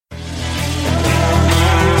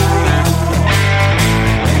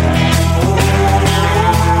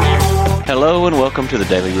welcome to the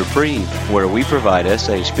Daily Reprieve, where we provide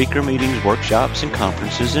SA speaker meetings, workshops, and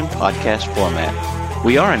conferences in podcast format.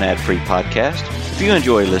 We are an ad-free podcast. If you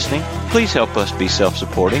enjoy listening, please help us be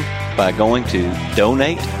self-supporting by going to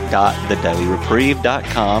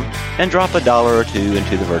donate.thedailyreprieve.com and drop $1 or $2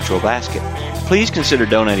 into the virtual basket. Please consider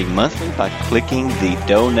donating monthly by clicking the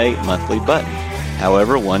Donate Monthly button.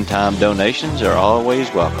 However, one-time donations are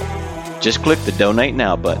always welcome. Just click the Donate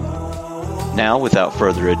Now button. Now, without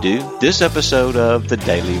further ado, this episode of the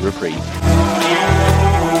Daily Reprieve.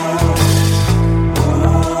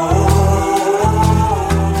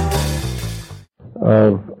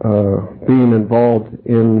 Of being involved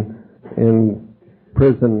in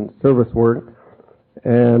prison service work,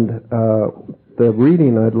 and the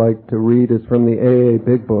reading I'd like to read is from the AA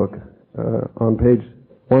Big Book. On page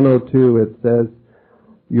 102 it says,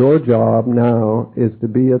 "Your job now is to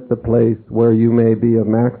be at the place where you may be of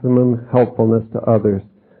maximum helpfulness to others,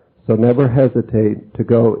 so never hesitate to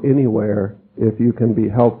go anywhere if you can be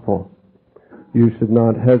helpful. You should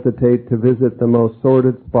not hesitate to visit the most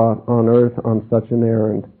sordid spot on earth on such an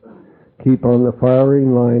errand. Keep on the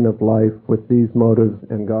firing line of life with these motives,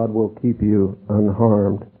 and God will keep you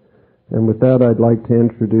unharmed." And with that, I'd like to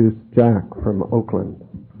introduce Jack from Oakland.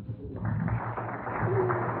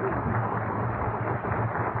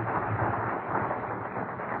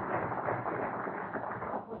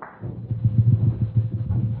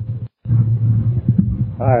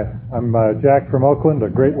 Hi, I'm Jack from Oakland, a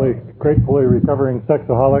gratefully recovering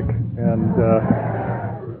sexaholic, and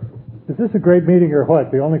is this a great meeting or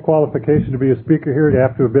what? The only qualification to be a speaker here, you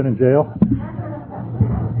have to have been in jail?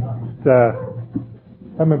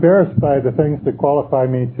 I'm embarrassed by the things that qualify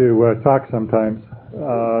me to talk sometimes.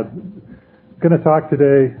 Going to talk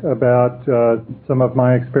today about some of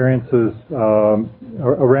my experiences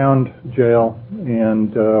around jail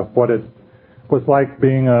and what it was like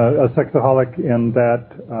being a sexaholic in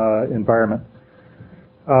that environment.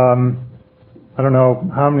 I don't know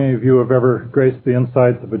how many of you have ever graced the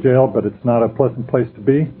insides of a jail, but it's not a pleasant place to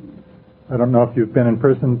be. I don't know if you've been in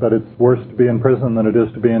prison, but it's worse to be in prison than it is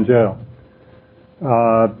to be in jail.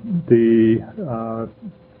 The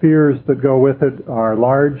fears that go with it are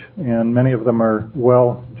large, and many of them are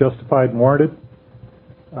well justified and warranted.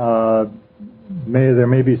 There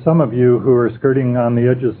may be some of you who are skirting on the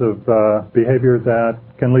edges of behavior that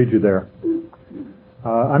can lead you there.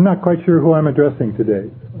 I'm not quite sure who I'm addressing today,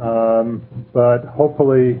 but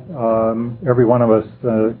hopefully every one of us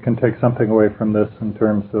can take something away from this in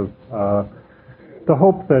terms of the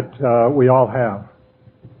hope that we all have.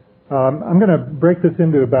 I'm going to break this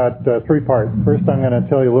into about 3 parts. First, I'm going to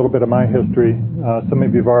tell you a little bit of my history. Some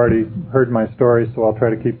of you have already heard my story, so I'll try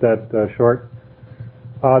to keep that short.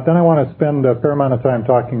 Then I want to spend a fair amount of time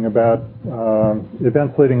talking about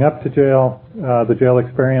events leading up to jail, the jail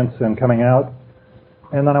experience and coming out.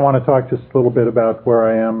 And then I want to talk just a little bit about where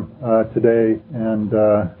I am today and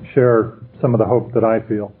share some of the hope that I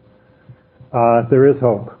feel. There is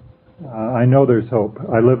hope. I know there's hope.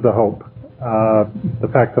 I live the hope. The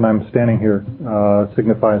fact that I'm standing here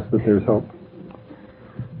signifies that there's hope.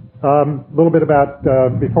 A little bit about,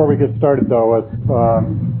 before we get started though,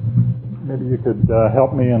 maybe you could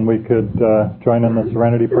help me and we could join in the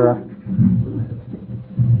Serenity Prayer.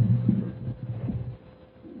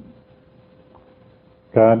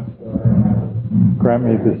 God, grant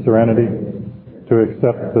me the serenity to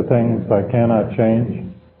accept the things I cannot change,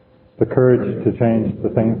 the courage to change the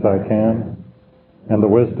things I can, and the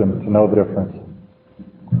wisdom to know the difference.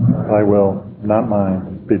 Thy will, not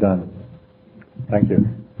mine, be done. Thank you.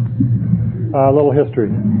 A little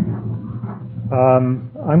history.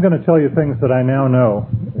 I'm going to tell you things that I now know.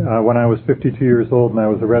 When I was 52 years old and I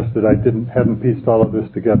was arrested, I hadn't pieced all of this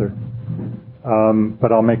together.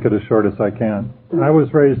 But I'll make it as short as I can. I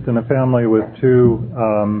was raised in a family with 2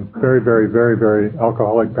 very, very, very, very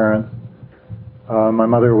alcoholic parents. My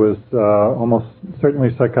mother was almost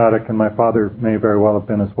certainly psychotic, and my father may very well have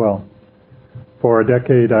been as well. For a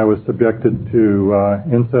decade, I was subjected to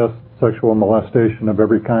incest, sexual molestation of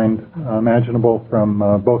every kind imaginable from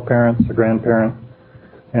both parents, a grandparent,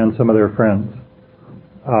 and some of their friends.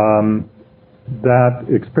 That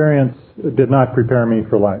experience did not prepare me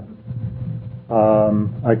for life.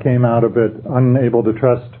 I came out of it unable to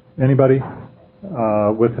trust anybody,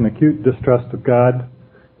 with an acute distrust of God.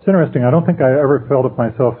 It's interesting, I don't think I ever felt of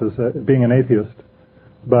myself as being an atheist,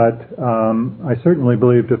 but I certainly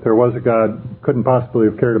believed if there was a God, couldn't possibly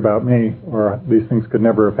have cared about me, or these things could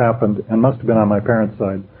never have happened, and must have been on my parents'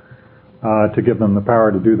 side to give them the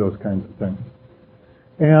power to do those kinds of things.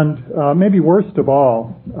 And maybe worst of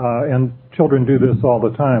all, and children do this all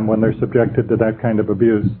the time when they're subjected to that kind of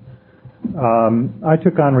abuse, I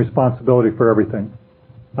took on responsibility for everything.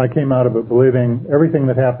 I came out of it believing everything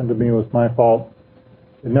that happened to me was my fault.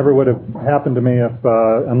 It never would have happened to me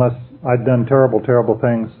unless I'd done terrible, terrible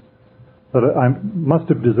things. But I must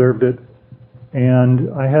have deserved it.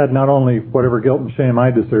 And I had not only whatever guilt and shame I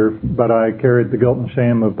deserved, but I carried the guilt and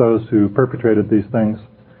shame of those who perpetrated these things.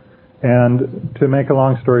 And to make a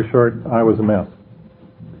long story short, I was a mess.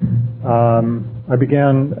 I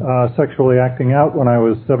began sexually acting out when I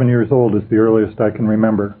was 7 years old, is the earliest I can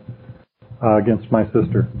remember, against my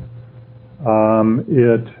sister.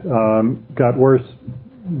 It got worse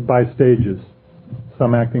by stages.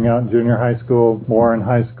 Some acting out in junior high school, more in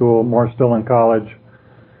high school, more still in college.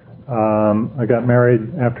 I got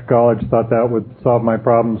married after college, thought that would solve my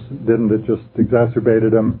problems. It didn't. It just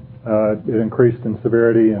exacerbated them. It increased in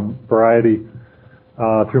severity and variety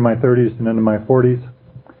through my 30s and into my 40s.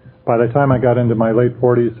 By the time I got into my late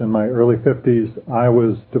 40s and my early 50s, I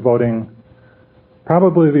was devoting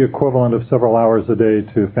probably the equivalent of several hours a day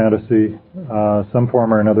to fantasy, some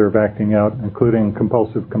form or another of acting out, including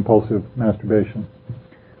compulsive masturbation.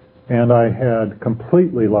 And I had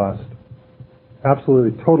completely lost,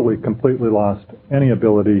 absolutely, totally, completely lost any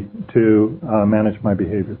ability to manage my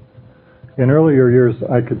behavior. In earlier years,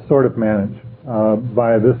 I could sort of manage.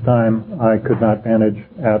 By this time, I could not manage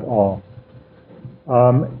at all.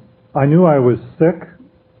 I knew I was sick.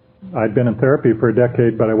 I'd been in therapy for a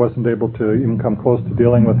decade, but I wasn't able to even come close to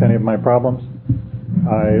dealing with any of my problems.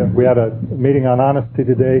 We had a meeting on honesty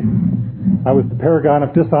today. I was the paragon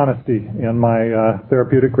of dishonesty in my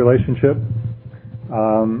therapeutic relationship.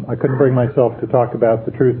 I couldn't bring myself to talk about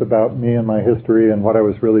the truth about me and my history and what I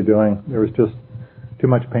was really doing. There was just too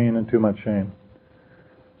much pain and too much shame.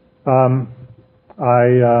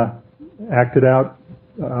 I acted out,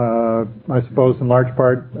 I suppose, in large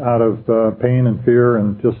part out of pain and fear,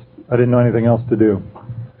 and just I didn't know anything else to do.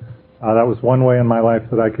 That was one way in my life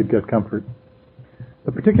that I could get comfort.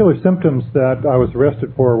 The particular symptoms that I was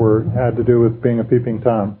arrested for had to do with being a peeping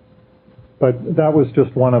Tom, but that was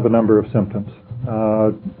just one of a number of symptoms.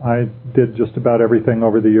 I did just about everything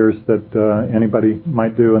over the years that anybody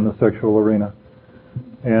might do in the sexual arena.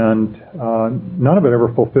 And none of it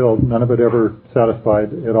ever fulfilled, none of it ever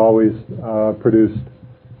satisfied. It always produced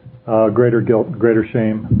greater guilt, greater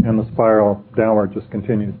shame, and the spiral downward just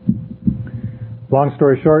continued. Long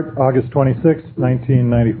story short, August 26,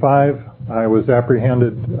 1995, I was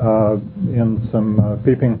apprehended in some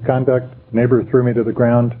peeping conduct. Neighbor threw me to the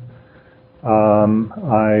ground.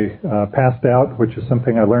 I passed out, which is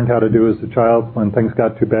something I learned how to do as a child. When things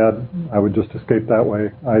got too bad, I would just escape that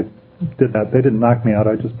way. I did that. They didn't knock me out.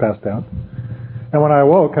 I just passed out. And when I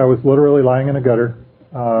awoke, I was literally lying in a gutter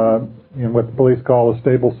in what the police call a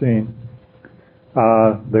stable scene.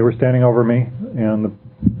 They were standing over me, and the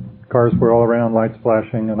cars were all around, lights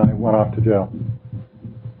flashing, and I went off to jail.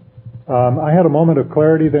 I had a moment of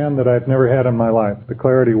clarity then that I've never had in my life. The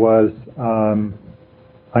clarity was,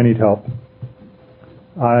 I need help.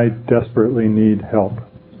 I desperately need help.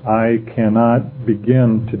 I cannot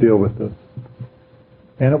begin to deal with this.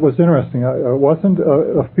 And it was interesting. It wasn't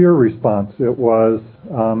a fear response. It was,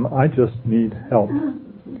 I just need help.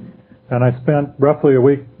 And I spent roughly a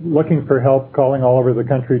week looking for help, calling all over the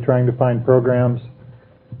country, trying to find programs.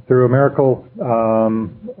 Through a miracle,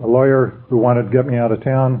 a lawyer who wanted to get me out of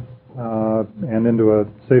town and into a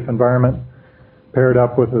safe environment paired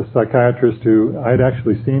up with a psychiatrist who I had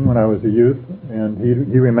actually seen when I was a youth, and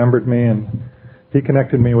he remembered me, and he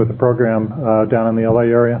connected me with a program down in the LA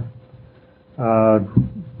area.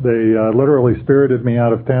 They literally spirited me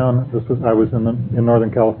out of town. I was in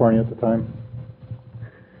Northern California at the time,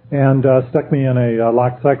 and stuck me in a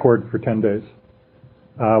locked psych ward for 10 days.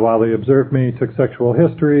 While they observed me, took sexual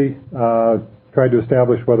history, tried to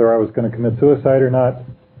establish whether I was going to commit suicide or not.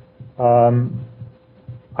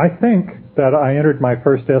 I think that I entered my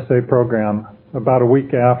first SA program about a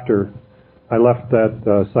week after I left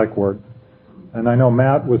that psych ward. And I know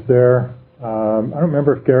Matt was there. I don't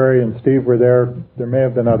remember if Gary and Steve were there. There may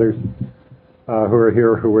have been others who are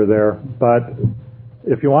here who were there. But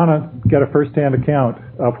if you want to get a first-hand account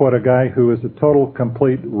of what a guy who is a total,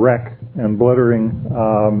 complete wreck and blithering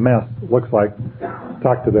mess looks like,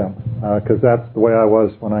 talk to them. Because that's the way I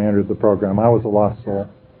was when I entered the program. I was a lost soul.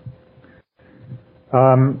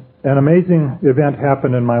 An amazing event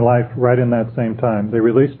happened in my life right in that same time. They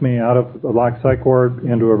released me out of the locked psych ward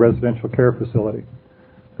into a residential care facility.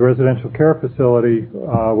 The residential care facility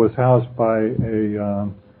was housed by a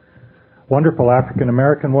wonderful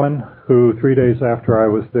African-American woman who 3 days after I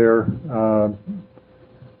was there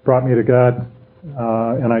brought me to God,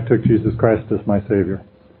 and I took Jesus Christ as my Savior.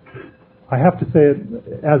 I have to say it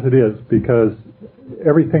as it is, because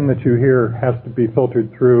everything that you hear has to be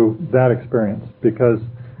filtered through that experience, because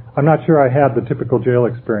I'm not sure I had the typical jail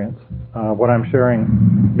experience. What I'm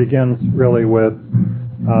sharing begins really with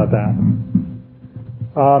that.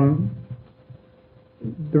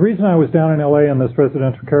 The reason I was down in LA in this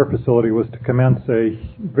residential care facility was to commence a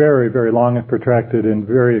very, very long and protracted and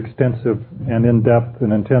very extensive and in-depth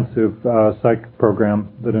and intensive psych program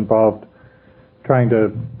that involved trying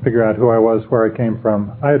to figure out who I was, where I came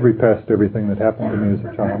from. I had repressed everything that happened to me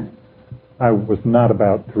as a child. I was not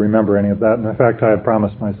about to remember any of that, and in fact I had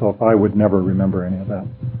promised myself I would never remember any of that.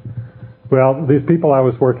 Well, these people I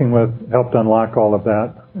was working with helped unlock all of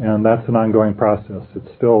that, and that's an ongoing process. It's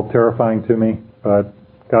still terrifying to me, but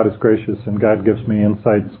God is gracious, and God gives me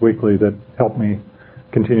insights weekly that help me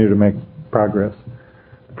continue to make progress.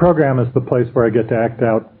 The program is the place where I get to act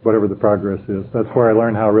out whatever the progress is. That's where I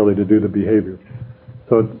learn how really to do the behavior.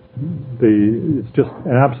 So it's just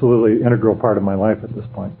an absolutely integral part of my life at this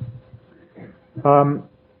point.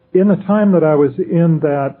 In the time that I was in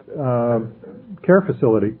that care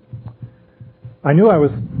facility, I knew I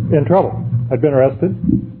was in trouble. I'd been arrested.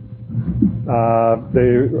 They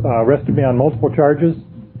arrested me on multiple charges,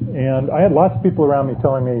 and I had lots of people around me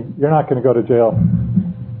telling me, "You're not going to go to jail.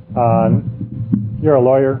 You're a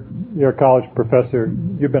lawyer. You're a college professor.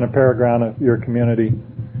 You've been a paragon of your community.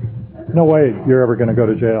 No way you're ever going to go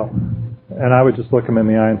to jail." And I would just look them in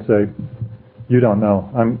the eye and say, "You don't know.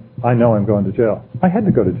 I know I'm going to jail." I had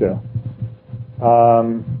to go to jail.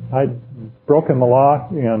 I'd broken the law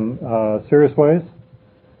in serious ways,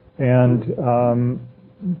 and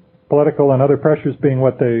political and other pressures being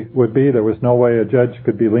what they would be, there was no way a judge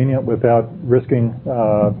could be lenient without risking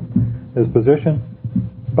his position.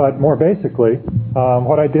 But more basically,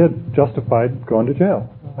 what I did justified going to jail.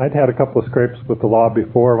 I'd had a couple of scrapes with the law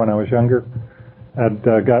before when I was younger. I'd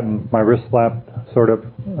gotten my wrist slapped, sort of,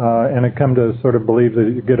 and had come to sort of believe that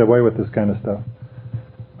you get away with this kind of stuff.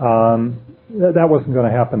 That wasn't going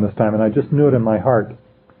to happen this time, and I just knew it in my heart.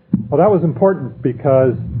 Well, that was important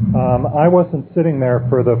because I wasn't sitting there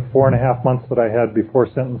for the 4.5 months that I had before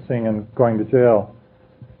sentencing and going to jail,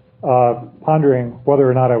 pondering whether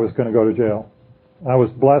or not I was going to go to jail. I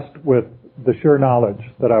was blessed with the sure knowledge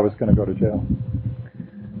that I was going to go to jail.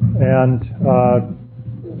 And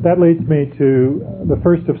that leads me to the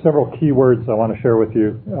first of several key words I want to share with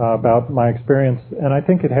you about my experience, and I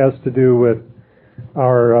think it has to do with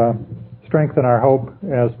our strength and our hope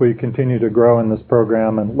as we continue to grow in this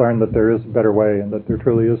program and learn that there is a better way and that there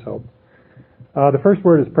truly is hope. The first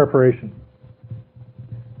word is preparation.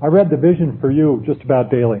 I read the vision for you just about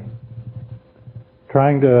daily,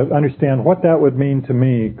 trying to understand what that would mean to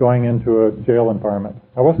me going into a jail environment.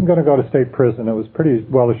 I wasn't going to go to state prison. It was pretty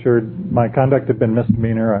well assured my conduct had been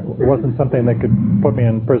misdemeanor. It wasn't something they could put me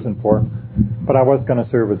in prison for, but I was going to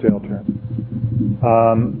serve a jail term.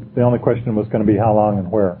 The only question was going to be how long and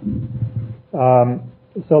where.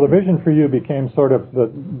 So the vision for you became sort of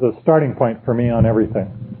the starting point for me on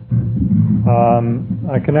everything.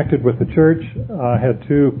 I connected with the church. I had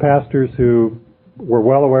two pastors who were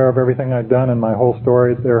well aware of everything I'd done and my whole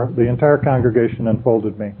story. The entire congregation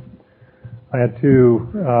unfolded me. I had two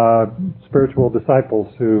spiritual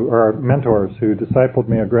disciples or mentors who discipled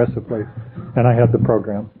me aggressively, and I had the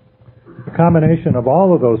program. The combination of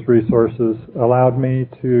all of those resources allowed me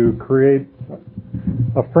to create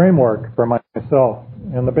a framework for myself,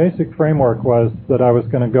 and the basic framework was that I was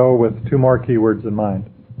going to go with two more keywords in mind.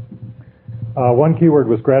 One keyword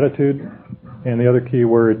was gratitude, and the other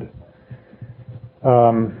keyword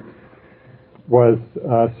was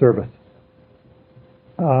service.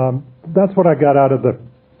 That's what I got out of the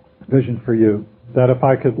vision for you, that if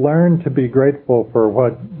I could learn to be grateful for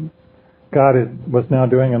what God was now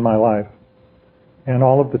doing in my life, and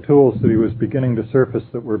all of the tools that He was beginning to surface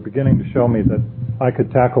that were beginning to show me that I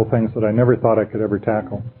could tackle things that I never thought I could ever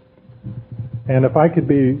tackle. And if I could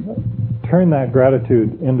turn that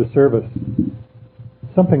gratitude into service,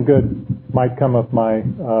 something good might come of my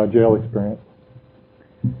jail experience.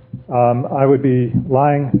 I would be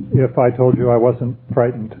lying if I told you I wasn't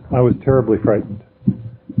frightened. I was terribly frightened.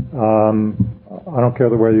 I don't care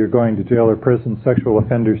whether you're going to jail or prison, sexual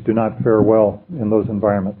offenders do not fare well in those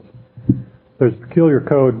environments. There's a peculiar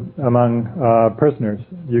code among prisoners.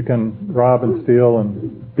 You can rob and steal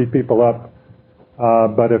and beat people up,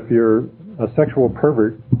 but if you're a sexual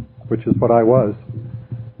pervert, which is what I was,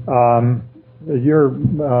 you're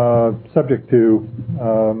subject to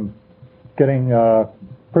getting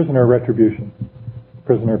prisoner retribution,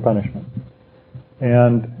 prisoner punishment.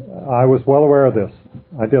 And I was well aware of this.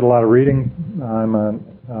 I did a lot of reading. I'm an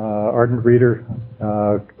ardent reader,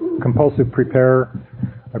 compulsive preparer.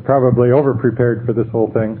 I probably over-prepared for this whole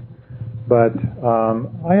thing. but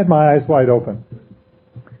I had my eyes wide open.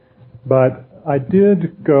 But I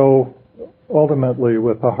did go ultimately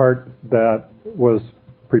with a heart that was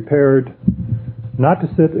prepared not to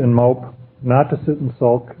sit and mope, not to sit and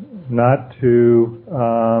sulk, not to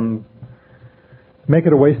make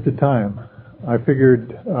it a wasted time. I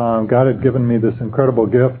figured God had given me this incredible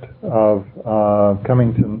gift of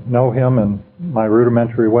coming to know Him in my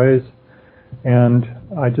rudimentary ways, and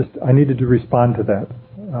I needed to respond to that.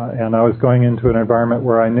 And I was going into an environment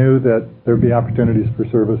where I knew that there'd be opportunities for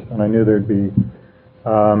service, and I knew there'd be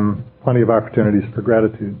plenty of opportunities for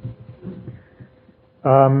gratitude.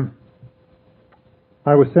 I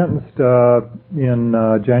was sentenced in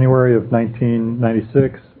January of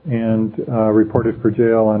 1996 and reported for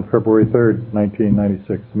jail on February 3rd,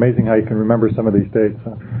 1996. Amazing how you can remember some of these dates.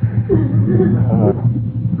 Huh?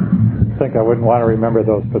 I think I wouldn't want to remember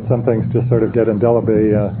those, but some things just sort of get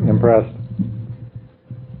indelibly impressed.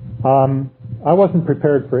 I wasn't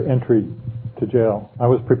prepared for entry to jail. I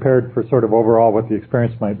was prepared for sort of overall what the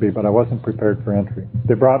experience might be, but I wasn't prepared for entry.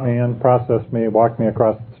 They brought me in, processed me, walked me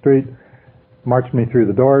across the street, marched me through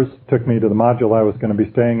the doors, took me to the module I was going to be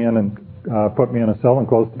staying in, and put me in a cell and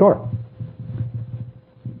closed the door.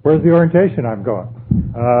 Where's the orientation I'm going?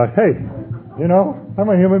 Hey, I'm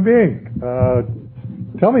a human being.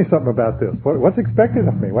 Tell me something about this. What's expected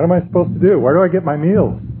of me? What am I supposed to do? Where do I get my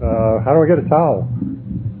meals? How do I get a towel?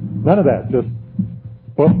 None of that. Just,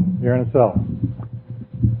 boom, you're in a cell.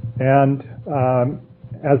 And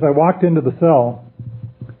as I walked into the cell,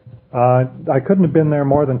 I couldn't have been there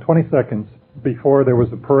more than 20 seconds before there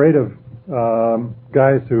was a parade of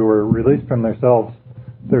guys who were released from their cells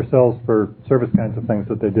for service kinds of things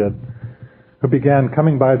that they did, who began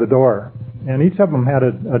coming by the door. And each of them had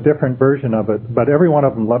a different version of it, but every one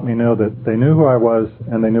of them let me know that they knew who I was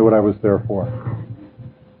and they knew what I was there for.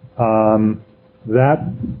 That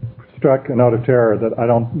struck a note of terror that I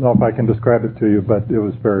don't know if I can describe it to you, but it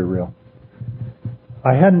was very real.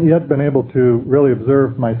 I hadn't yet been able to really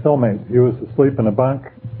observe my cellmate. He was asleep in a bunk,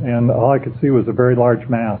 and all I could see was a very large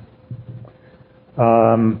mass.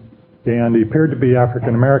 And he appeared to be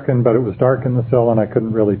African American, but it was dark in the cell and I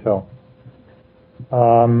couldn't really tell.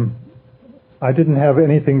 I didn't have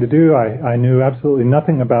anything to do. I knew absolutely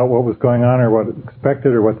nothing about what was going on or what was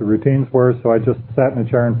expected or what the routines were, so I just sat in a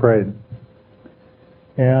chair and prayed.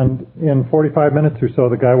 And in 45 minutes or so,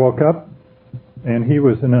 the guy woke up, and he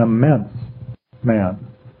was an immense man.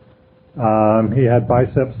 He had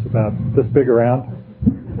biceps about this big around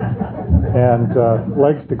and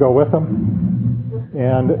legs to go with him.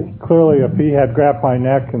 And clearly, if he had grabbed my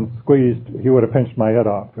neck and squeezed, he would have pinched my head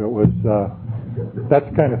off. It was that's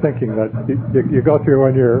the kind of thinking that you go through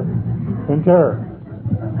when you're in terror.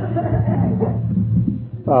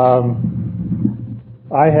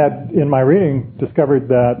 I had, in my reading, discovered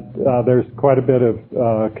that there's quite a bit of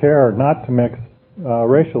care not to mix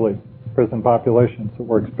racially prison populations. It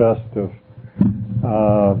works best if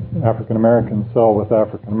African Americans cell with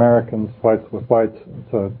African Americans, whites with whites.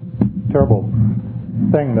 It's a terrible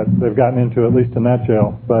thing that they've gotten into, at least in that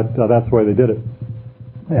jail, but that's the way they did it.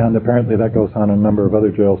 And apparently that goes on in a number of other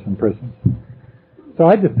jails and prisons. So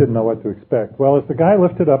I just didn't know what to expect. Well, as the guy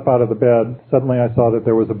lifted up out of the bed, suddenly I saw that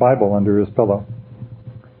there was a Bible under his pillow.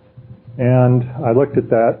 And I looked at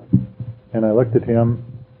that, and I looked at him,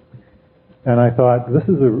 and I thought, this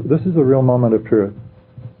is a real moment of truth.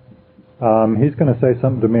 He's going to say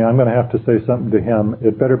something to me. I'm going to have to say something to him.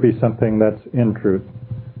 It better be something that's in truth.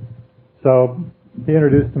 So he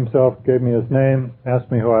introduced himself, gave me his name, asked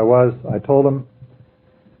me who I was. I told him.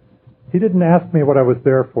 He didn't ask me what I was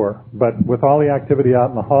there for, but with all the activity out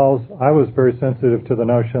in the halls, I was very sensitive to the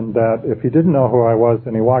notion that if he didn't know who I was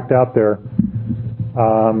and he walked out there,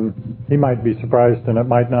 he might be surprised and it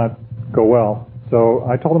might not go well. So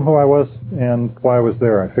I told him who I was and why I was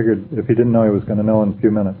there. I figured if he didn't know, he was going to know in a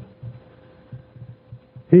few minutes.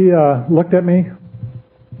 He looked at me,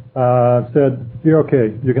 said, "You're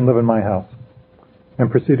okay, you can live in my house,"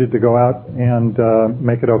 and proceeded to go out and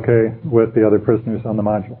make it okay with the other prisoners on the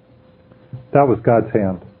module. That was God's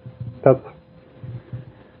hand. That's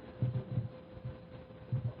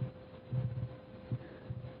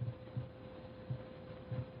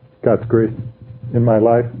God's grace in my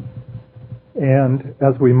life. And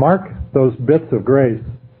as we mark those bits of grace,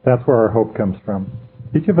 that's where our hope comes from.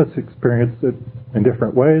 Each of us experience it in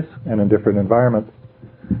different ways and in different environments.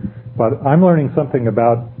 But I'm learning something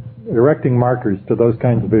about erecting markers to those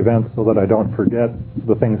kinds of events so that I don't forget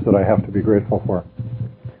the things that I have to be grateful for.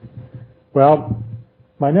 Well,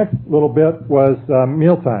 my next little bit was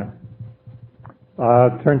mealtime.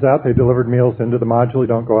 Turns out they delivered meals into the module. You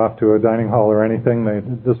don't go off to a dining hall or anything.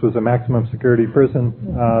 This was a maximum security prison.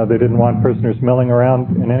 They didn't want prisoners milling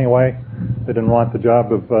around in any way. They didn't want the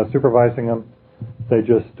job of supervising them. They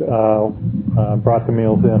just brought the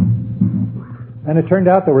meals in. And it turned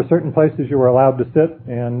out there were certain places you were allowed to sit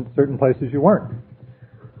and certain places you weren't.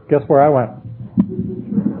 Guess where I went?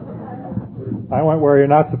 I went where you're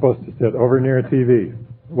not supposed to sit, over near a TV.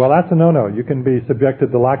 Well, that's a no-no. You can be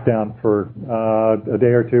subjected to lockdown for a day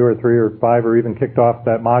or 2 or 3 or 5, or even kicked off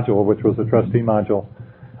that module, which was a trustee module,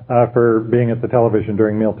 for being at the television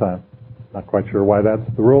during mealtime. Not quite sure why that's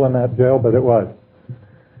the rule in that jail, but it was.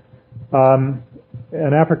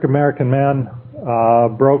 An African-American man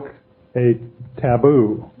broke a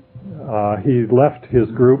taboo. He left his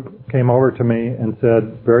group, came over to me, and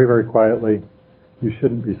said very, very quietly, "You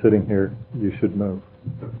shouldn't be sitting here. You should move."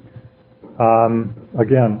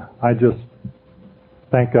 Again, I just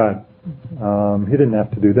thank God. He didn't have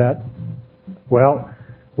to do that. Well,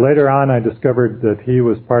 later on I discovered that he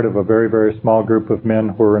was part of a very, very small group of men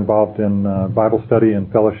who were involved in Bible study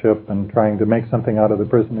and fellowship and trying to make something out of the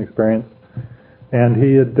prison experience. And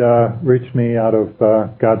he had reached me out of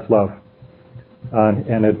God's love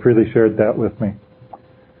and had freely shared that with me.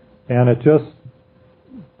 And it just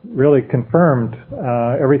really confirmed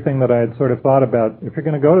everything that I had sort of thought about. If you're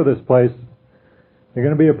going to go to this place, you're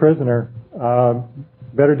going to be a prisoner.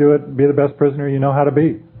 Better do it. Be the best prisoner you know how to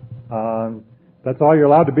be. That's all you're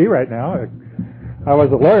allowed to be right now. I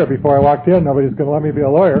was a lawyer before I walked in. Nobody's going to let me be a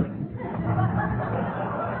lawyer.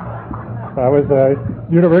 I was a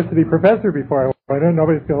university professor before I went in.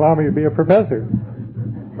 Nobody's going to allow me to be a professor.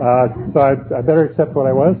 So I better accept what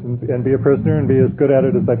I was and be a prisoner and be as good at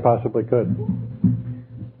it as I possibly could.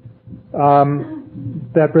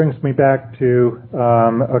 That brings me back to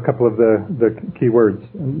a couple of the key words.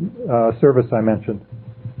 Service I mentioned.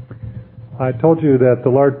 I told you that the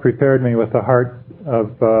Lord prepared me with a heart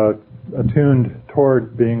of attuned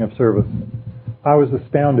toward being of service. I was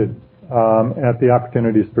astounded at the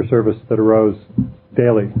opportunities for service that arose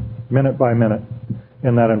daily, minute by minute,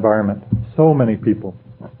 in that environment. So many people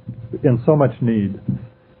in so much need,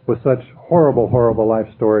 with such horrible, horrible life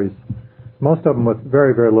stories. Most of them with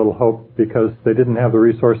very, very little hope because they didn't have the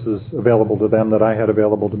resources available to them that I had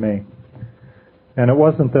available to me. And it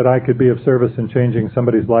wasn't that I could be of service in changing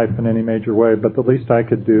somebody's life in any major way, but the least I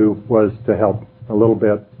could do was to help a little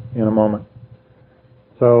bit in a moment.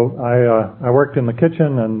 So I worked in the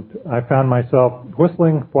kitchen and I found myself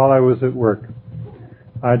whistling while I was at work.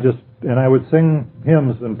 I would sing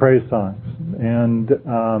hymns and praise songs. And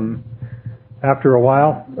after a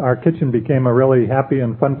while, our kitchen became a really happy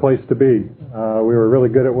and fun place to be. We were really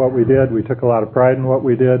good at what we did. We took a lot of pride in what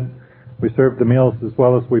we did. We served the meals as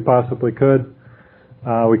well as we possibly could.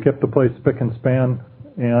 We kept the place spick and span.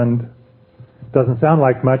 And it doesn't sound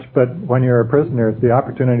like much, but when you're a prisoner, the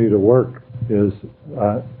opportunity to work is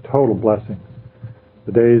a total blessing.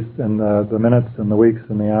 The days and the minutes and the weeks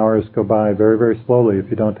and the hours go by very, very slowly if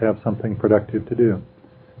you don't have something productive to do.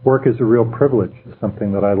 Work is a real privilege, is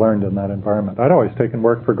something that I learned in that environment. I'd always taken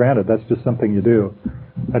work for granted. That's just something you do.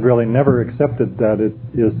 I'd really never accepted that it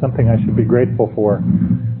is something I should be grateful for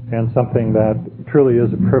and something that truly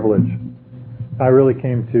is a privilege. I really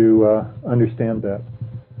came to understand that.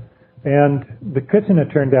 And the kitchen, it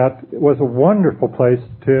turned out, was a wonderful place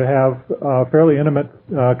to have fairly intimate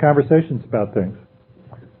conversations about things.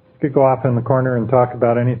 You could go off in the corner and talk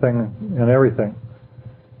about anything and everything.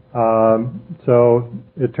 So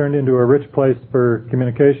it turned into a rich place for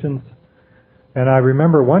communications. And I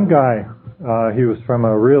remember one guy, he was from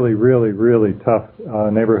a really, really, really tough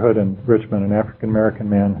neighborhood in Richmond, an African-American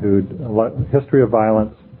man who'd a history of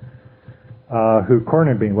violence, who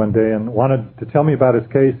cornered me one day and wanted to tell me about his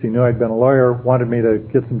case. He knew I'd been a lawyer, wanted me to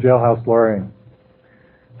get some jailhouse lawyering.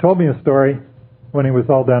 Told me a story. When he was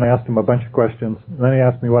all done, I asked him a bunch of questions, and then he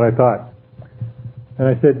asked me what I thought. And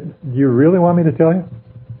I said, "Do you really want me to tell you?"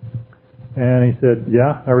 And he said,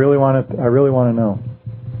 "Yeah, I really want to know."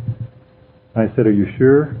 I said, "Are you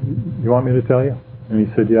sure you want me to tell you?" And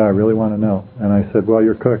he said, "Yeah, I really want to know." And I said, "Well,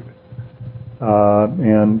 you're cooked."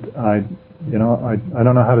 And I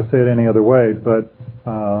don't know how to say it any other way, but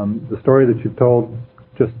the story that you've told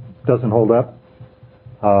just doesn't hold up.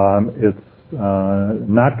 It's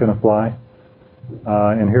not going to fly,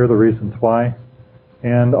 and here are the reasons why.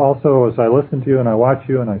 And also, as I listen to you and I watch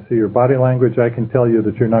you and I see your body language, I can tell you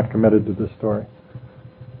that you're not committed to this story.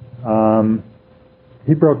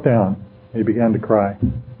 He broke down. He began to cry.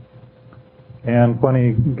 And when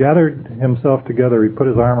he gathered himself together, he put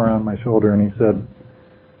his arm around my shoulder and he said,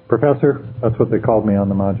 "Professor," that's what they called me on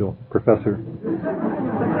the module, Professor.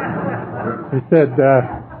 He said,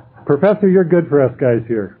 "Professor, you're good for us guys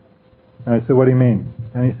here." And I said, "What do you mean?"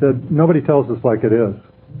 And he said, "Nobody tells us like it is.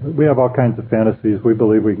 We have all kinds of fantasies. We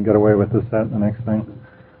believe we can get away with this, that, and the next thing.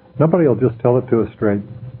 Nobody will just tell it to us straight.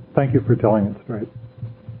 Thank you for telling it straight."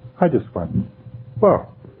 I just went, "Whoa,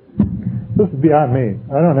 this is beyond me.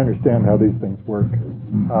 I don't understand how these things work."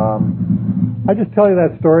 I just tell you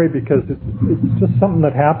that story because it's just something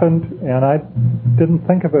that happened, and I didn't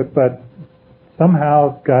think of it, but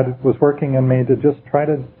somehow God was working in me to just try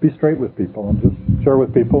to be straight with people and just share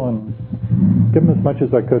with people and give them as much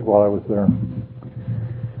as I could while I was there.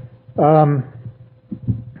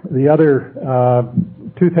 The other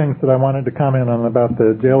two things that I wanted to comment on about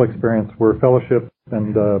the jail experience were fellowship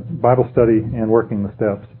and Bible study and working the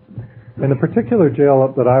steps. In the particular jail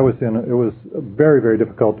that I was in, it was very, very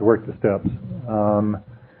difficult to work the steps.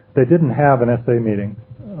 They didn't have an SA meeting.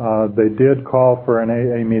 They did call for an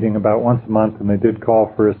AA meeting about once a month, and they did call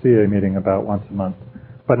for a CA meeting about once a month.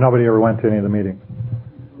 But nobody ever went to any of the meetings.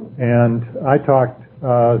 And I talked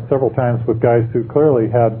several times with guys who clearly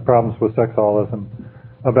had problems with sexualism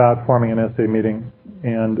about forming an SA meeting.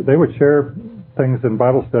 And they would share things in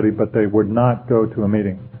Bible study, but they would not go to a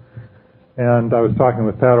meeting. And I was talking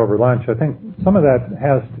with Pat over lunch. I think some of that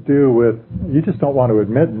has to do with you just don't want to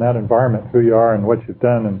admit in that environment who you are and what you've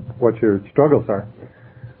done and what your struggles are.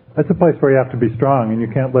 That's a place where you have to be strong, and you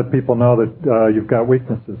can't let people know that you've got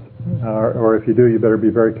weaknesses. Or if you do, you better be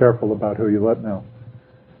very careful about who you let know.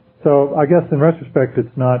 So I guess in retrospect,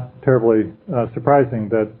 it's not terribly surprising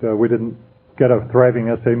that we didn't get a thriving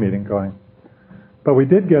SA meeting going. But we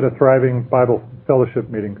did get a thriving Bible fellowship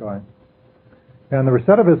meeting going. And the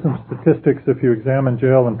recidivism statistics, if you examine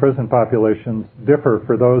jail and prison populations, differ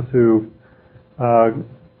for those who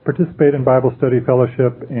participate in Bible study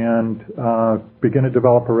fellowship and begin to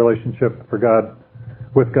develop a relationship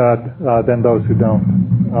with God than those who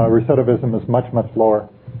don't. Recidivism is much, much lower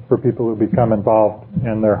for people who become involved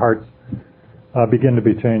and their hearts begin to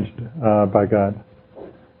be changed by God.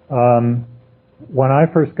 When I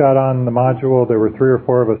first got on the module, there were 3 or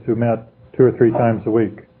 4 of us who met 2 or 3 times a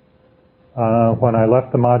week. When I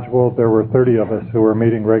left the module, there were 30 of us who were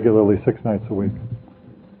meeting regularly 6 nights a week.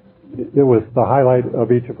 It was the highlight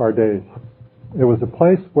of each of our days. It was a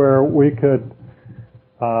place where we could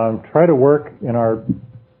try to work in our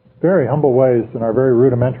very humble ways, in our very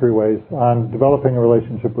rudimentary ways, on developing a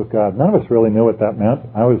relationship with God. None of us really knew what that meant.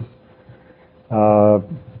 I was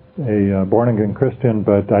a born-again Christian,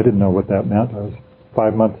 but I didn't know what that meant. I was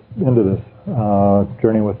 5 months into this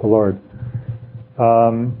journey with the Lord.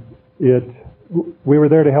 We were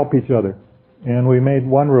there to help each other, and we made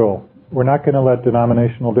one rule. We're not going to let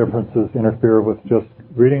denominational differences interfere with just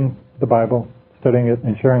reading the Bible, studying it,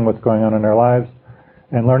 and sharing what's going on in our lives,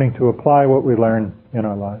 and learning to apply what we learn in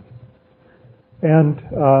our lives. And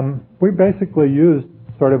we basically used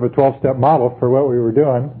sort of a 12-step model for what we were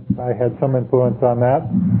doing. I had some influence on that.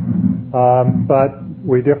 But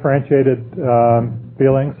we differentiated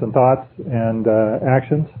feelings and thoughts and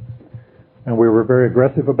actions. And we were very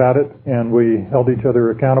aggressive about it. And we held each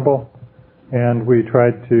other accountable. And we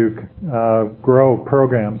tried to grow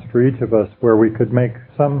programs for each of us where we could make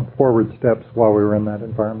some forward steps while we were in that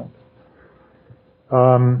environment.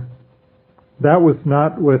 That was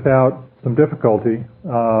not without some difficulty.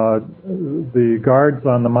 The guards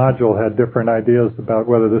on the module had different ideas about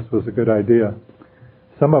whether this was a good idea.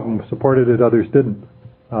 Some of them supported it, others didn't.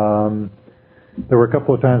 There were a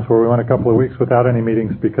couple of times where we went a couple of weeks without any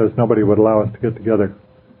meetings because nobody would allow us to get together.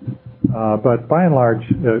 But by and large,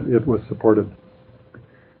 it was supported.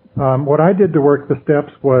 What I did to work the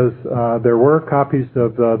steps was there were copies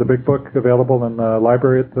of the big book available in the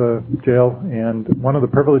library at the jail, and one of the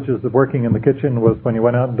privileges of working in the kitchen was when you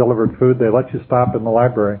went out and delivered food, they let you stop in the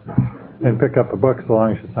library and pick up a book so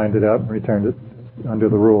long as you signed it out and returned it under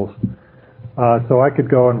the rules. So I could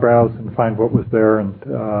go and browse and find what was there and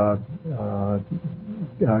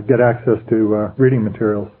get access to reading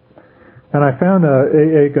materials. And I found a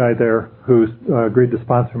AA guy there who agreed to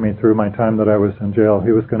sponsor me through my time that I was in jail.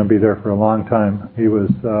 He was going to be there for a long time. He was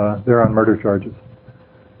there on murder charges.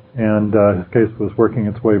 And his case was working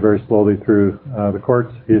its way very slowly through the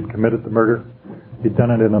courts. He had committed the murder. He'd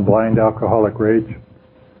done it in a blind alcoholic rage.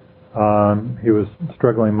 He was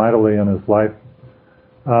struggling mightily in his life.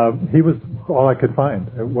 He was all I could find.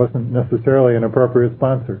 It wasn't necessarily an appropriate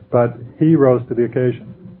sponsor, but he rose to the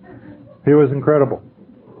occasion. He was incredible.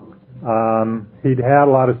 He'd had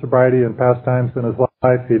a lot of sobriety and pastimes in his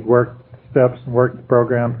life. He'd worked steps and worked the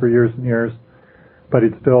program for years and years, but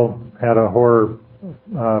he'd still had a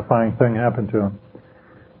horrifying thing happen to him.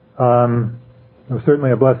 It was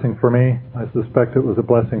certainly a blessing for me. I suspect it was a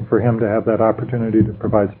blessing for him to have that opportunity to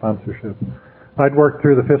provide sponsorship. I'd worked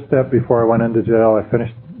through the 5th step before I went into jail. I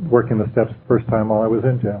finished working the steps the first time while I was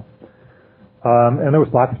in jail. And there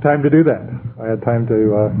was lots of time to do that. I had time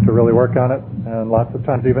to really work on it, and lots of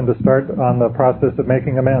times even to start on the process of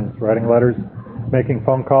making amends, writing letters, making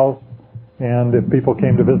phone calls, and if people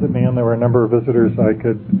came to visit me and there were a number of visitors, I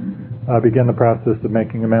could begin the process of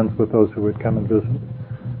making amends with those who would come and visit.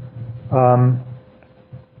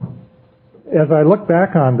 As I look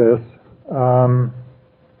back on this,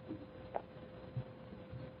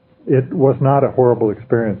 it was not a horrible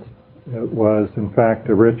experience. It was, in fact,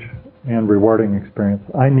 a rich and rewarding experience.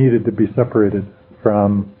 I needed to be separated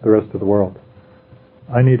from the rest of the world.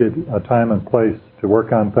 I needed a time and place to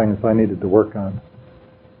work on things I needed to work on.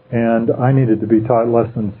 And I needed to be taught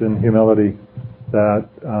lessons in humility that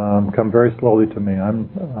come very slowly to me. I'm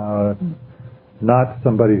not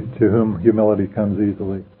somebody to whom humility comes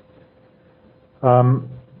easily. I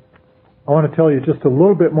want to tell you just a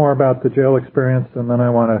little bit more about the jail experience, and then I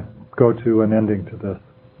want to go to an ending to this.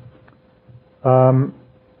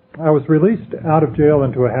 I was released out of jail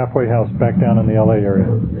into a halfway house back down in the LA area.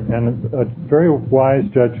 And a very wise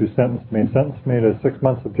judge who sentenced me to 6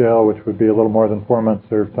 months of jail, which would be a little more than 4 months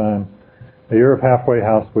served time, a year of halfway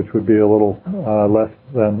house, which would be a little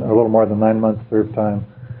more than 9 months served time,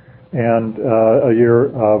 and a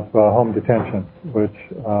year of home detention, which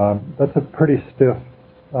that's a pretty stiff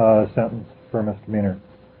sentence for a misdemeanor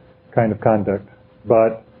kind of conduct.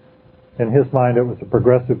 But in his mind, it was a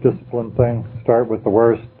progressive discipline thing. Start with the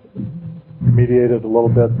worst, mediate it a little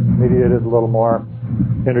bit, mediate it a little more,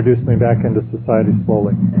 introduce me back into society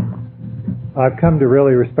slowly. I've come to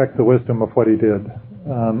really respect the wisdom of what he did.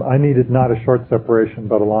 I needed not a short separation,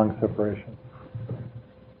 but a long separation.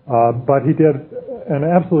 But he did an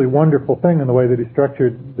absolutely wonderful thing in the way that he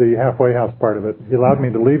structured the halfway house part of it. He allowed me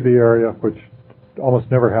to leave the area, which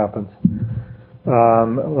almost never happens.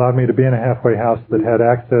 Allowed me to be in a halfway house that had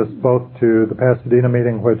access both to the Pasadena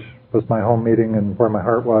meeting, which was my home meeting and where my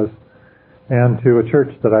heart was, and to a church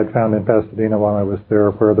that I'd found in Pasadena while I was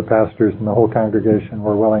there, where the pastors and the whole congregation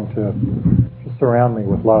were willing to surround me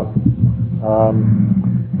with love.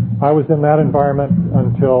 I was in that environment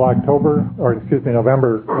until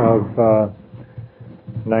November of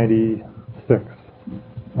 96.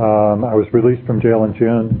 I was released from jail in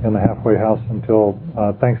June in the halfway house until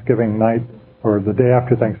Thanksgiving night, or the day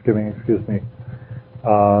after Thanksgiving,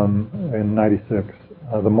 in 96.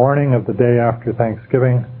 The morning of the day after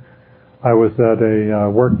Thanksgiving, I was at a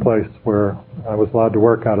workplace where I was allowed to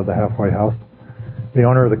work out of the halfway house. The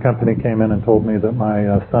owner of the company came in and told me that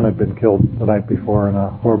my son had been killed the night before in a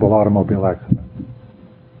horrible automobile accident.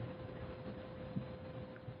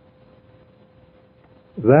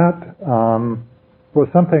 That was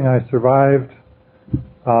something I survived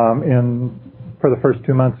for the first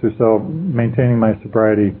 2 months or so, maintaining my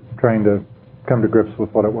sobriety, trying to come to grips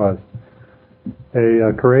with what it was.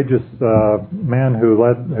 A courageous man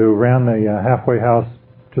who ran the halfway house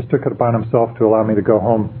just took it upon himself to allow me to go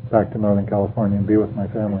home back to Northern California and be with my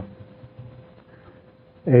family.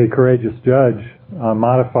 A courageous judge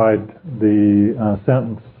modified the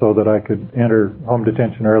sentence so that I could enter home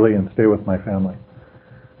detention early and stay with my family.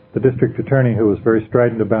 The district attorney, who was very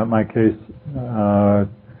strident about my case,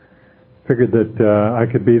 figured that I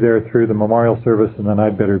could be there through the memorial service, and then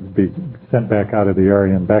I'd better be sent back out of the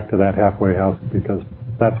area and back to that halfway house because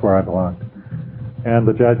that's where I belonged. And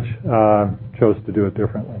the judge chose to do it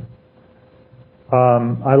differently.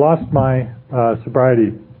 I lost my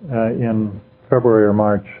sobriety in February or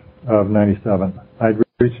March of 97. I'd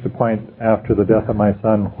reached a point after the death of my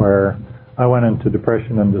son where I went into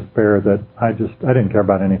depression and despair that I didn't care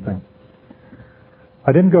about anything.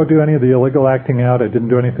 I didn't go do any of the illegal acting out. I didn't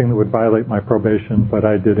do anything that would violate my probation, but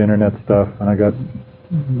I did internet stuff, and I got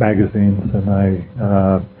magazines, and I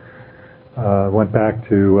went back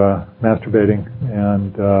to masturbating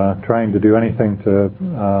and trying to do anything to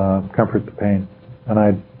comfort the pain. And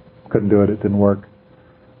I couldn't do it. It didn't work.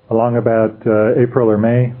 Along about April or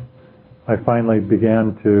May, I finally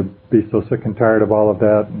began to be so sick and tired of all of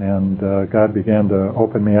that, and God began to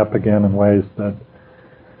open me up again in ways that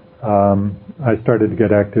I started to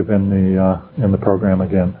get active in the program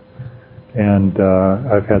again. And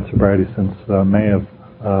I've had sobriety since May of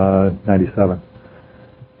 97.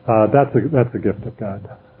 That's a gift of God.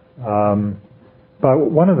 But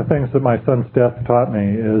one of the things that my son's death taught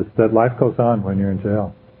me is that life goes on when you're in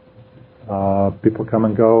jail. People come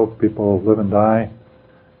and go, people live and die,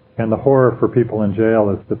 and the horror for people in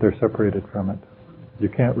jail is that they're separated from it. You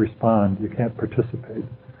can't respond, you can't participate.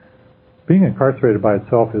 Being incarcerated by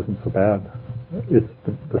itself isn't so bad. It's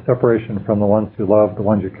the separation from the ones you love, the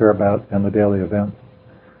ones you care about, and the daily events.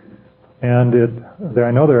 And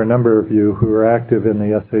I know there are a number of you who are active in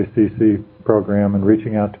the SACC program and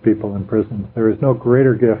reaching out to people in prisons. There is no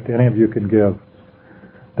greater gift any of you can give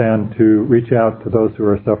than to reach out to those who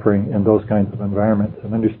are suffering in those kinds of environments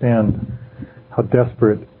and understand how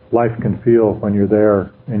desperate life can feel when you're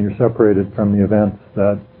there and you're separated from the events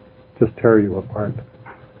that just tear you apart.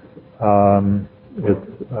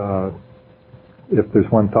 If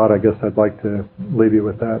there's one thought, I guess I'd like to leave you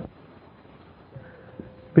with that.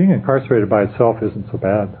 Being incarcerated by itself isn't so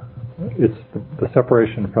bad. It's the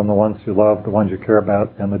separation from the ones you love, the ones you care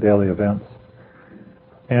about, and the daily events.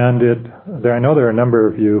 And I know there are a number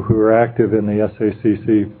of you who are active in the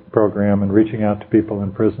SACC program and reaching out to people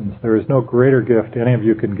in prisons. There is no greater gift any of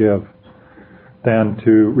you can give than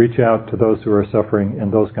to reach out to those who are suffering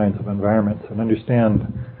in those kinds of environments and understand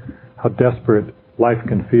how desperate life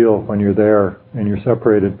can feel when you're there and you're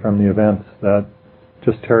separated from the events that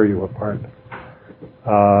just tear you apart.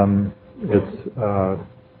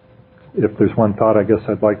 If there's one thought, I guess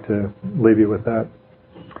I'd like to leave you with that.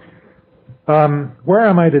 Where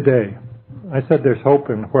am I today? I said there's hope,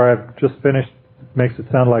 and where I've just finished makes it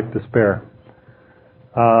sound like despair.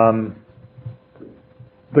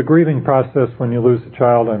 The grieving process when you lose a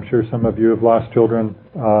child, I'm sure some of you have lost children,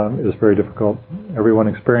 is very difficult. Everyone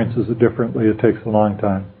experiences it differently. It takes a long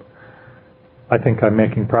time. I think I'm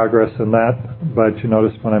making progress in that, but you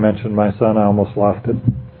noticed when I mentioned my son, I almost lost it.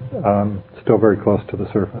 Still very close to the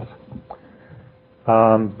surface.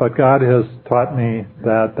 But God has taught me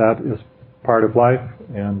that is part of life,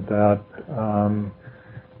 and that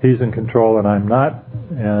He's in control and I'm not,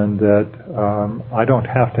 and that I don't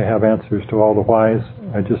have to have answers to all the whys.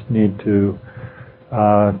 I just need to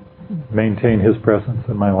maintain His presence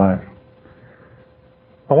in my life.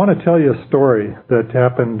 I want to tell you a story that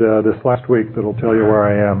happened this last week that will tell you where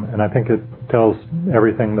I am, and I think it tells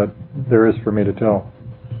everything that there is for me to tell.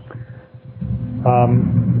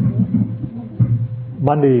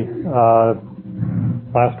 Monday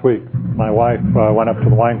last week, my wife went up to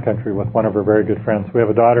the wine country with one of her very good friends. We have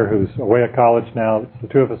a daughter who's away at college now. It's the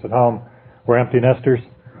two of us at home. We're empty nesters.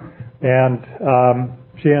 And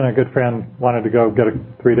she and a good friend wanted to go get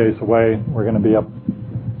 3 days away. We're going to be up.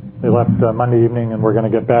 They left Monday evening, and we're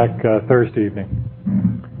going to get back Thursday evening.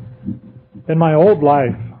 In my old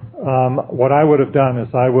life, what I would have done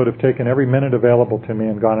is I would have taken every minute available to me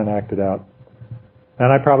and gone and acted out.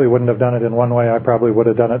 And I probably wouldn't have done it in one way. I probably would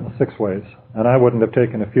have done it in 6 ways. And I wouldn't have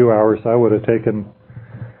taken a few hours. I would have taken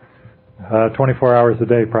 24 hours a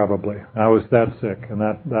day probably. I was that sick and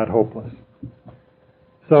that hopeless.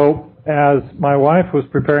 So as my wife was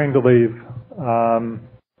preparing to leave,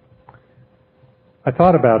 I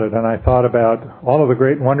thought about it, and I thought about all of the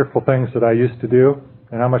great and wonderful things that I used to do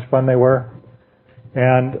and how much fun they were.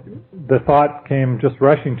 And the thought came just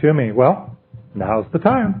rushing to me, well, now's the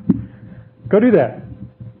time. Go do that.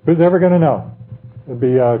 Who's ever going to know? It'd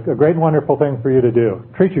be a great and wonderful thing for you to do.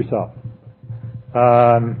 Treat yourself.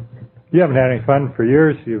 You haven't had any fun for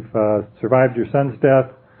years. You've survived your son's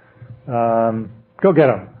death. Go get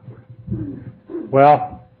him.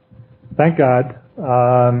 Well, thank God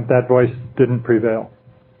that voice didn't prevail.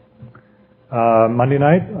 Monday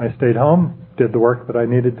night, I stayed home, did the work that I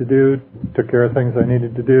needed to do, took care of things I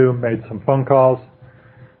needed to do, made some phone calls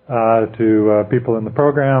to people in the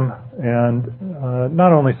program, and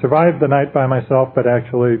not only survived the night by myself, but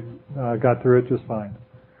actually got through it just fine.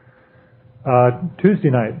 Tuesday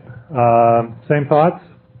night, same thoughts,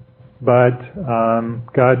 but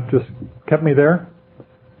God just kept me there,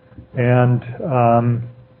 and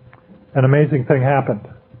an amazing thing happened.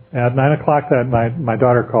 At 9 o'clock that night, my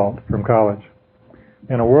daughter called from college,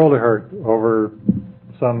 in a world of hurt over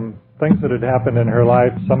some things that had happened in her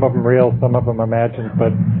life, some of them real, some of them imagined,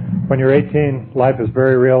 but when you're 18, life is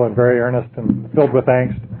very real and very earnest and filled with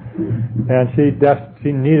angst, and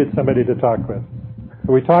she needed somebody to talk with.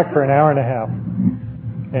 So we talked for an hour and a half,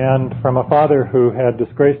 and from a father who had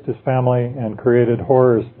disgraced his family and created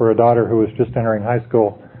horrors for a daughter who was just entering high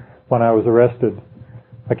school when I was arrested,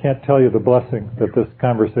 I can't tell you the blessing that this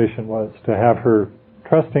conversation was, to have her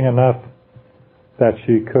trusting enough that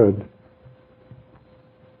she could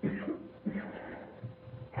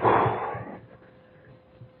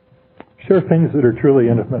share things that are truly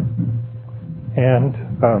intimate, and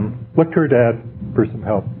look to her dad for some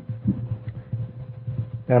help.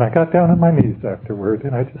 And I got down on my knees afterward,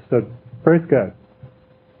 and I just said, praise God.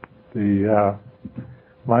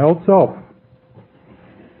 My old self,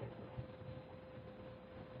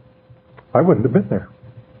 I wouldn't have been there.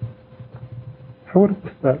 I would have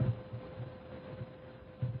missed that.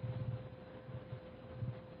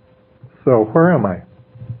 So where am I?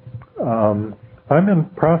 I'm in the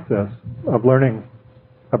process of learning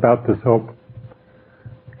about this hope.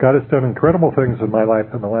 God has done incredible things in my life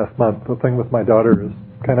in the last month. The thing with my daughter is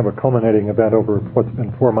kind of a culminating event over what's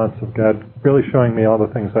been 4 months of God really showing me all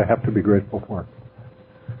the things I have to be grateful for.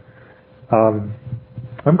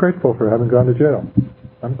 I'm grateful for having gone to jail.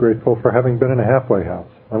 I'm grateful for having been in a halfway house.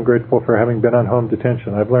 I'm grateful for having been on home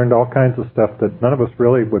detention. I've learned all kinds of stuff that none of us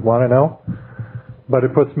really would want to know, but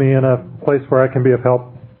it puts me in a place where I can be of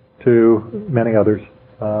help to many others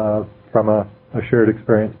from a shared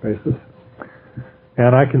experience basis.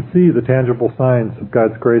 And I can see the tangible signs of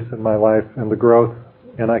God's grace in my life and the growth,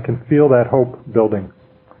 and I can feel that hope building.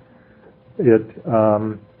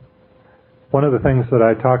 One of the things that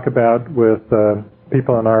I talk about with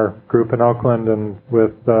people in our group in Oakland and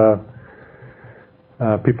with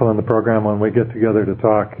people in the program when we get together to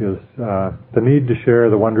talk is the need to share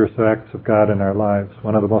the wondrous acts of God in our lives.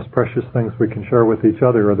 One of the most precious things we can share with each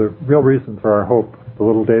other are the real reason for our hope, the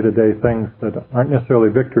little day-to-day things that aren't necessarily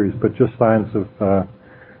victories, but just signs of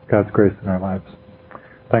God's grace in our lives.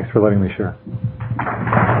 Thanks for letting me share.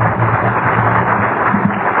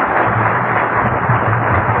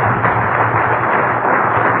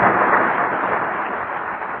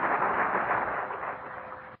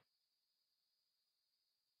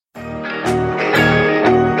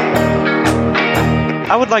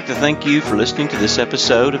 I would like to thank you for listening to this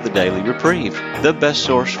episode of the Daily Reprieve, the best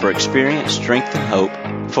source for experience, strength, and hope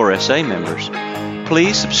for SA members.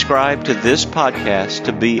 Please subscribe to this podcast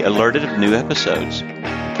to be alerted of new episodes.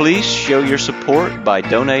 Please show your support by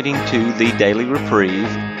donating to the Daily Reprieve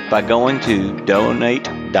by going to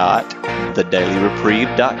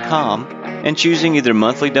donate.thedailyreprieve.com and choosing either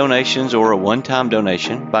monthly donations or a one-time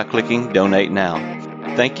donation by clicking Donate Now.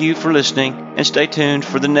 Thank you for listening, and stay tuned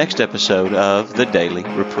for the next episode of The Daily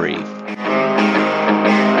Reprieve.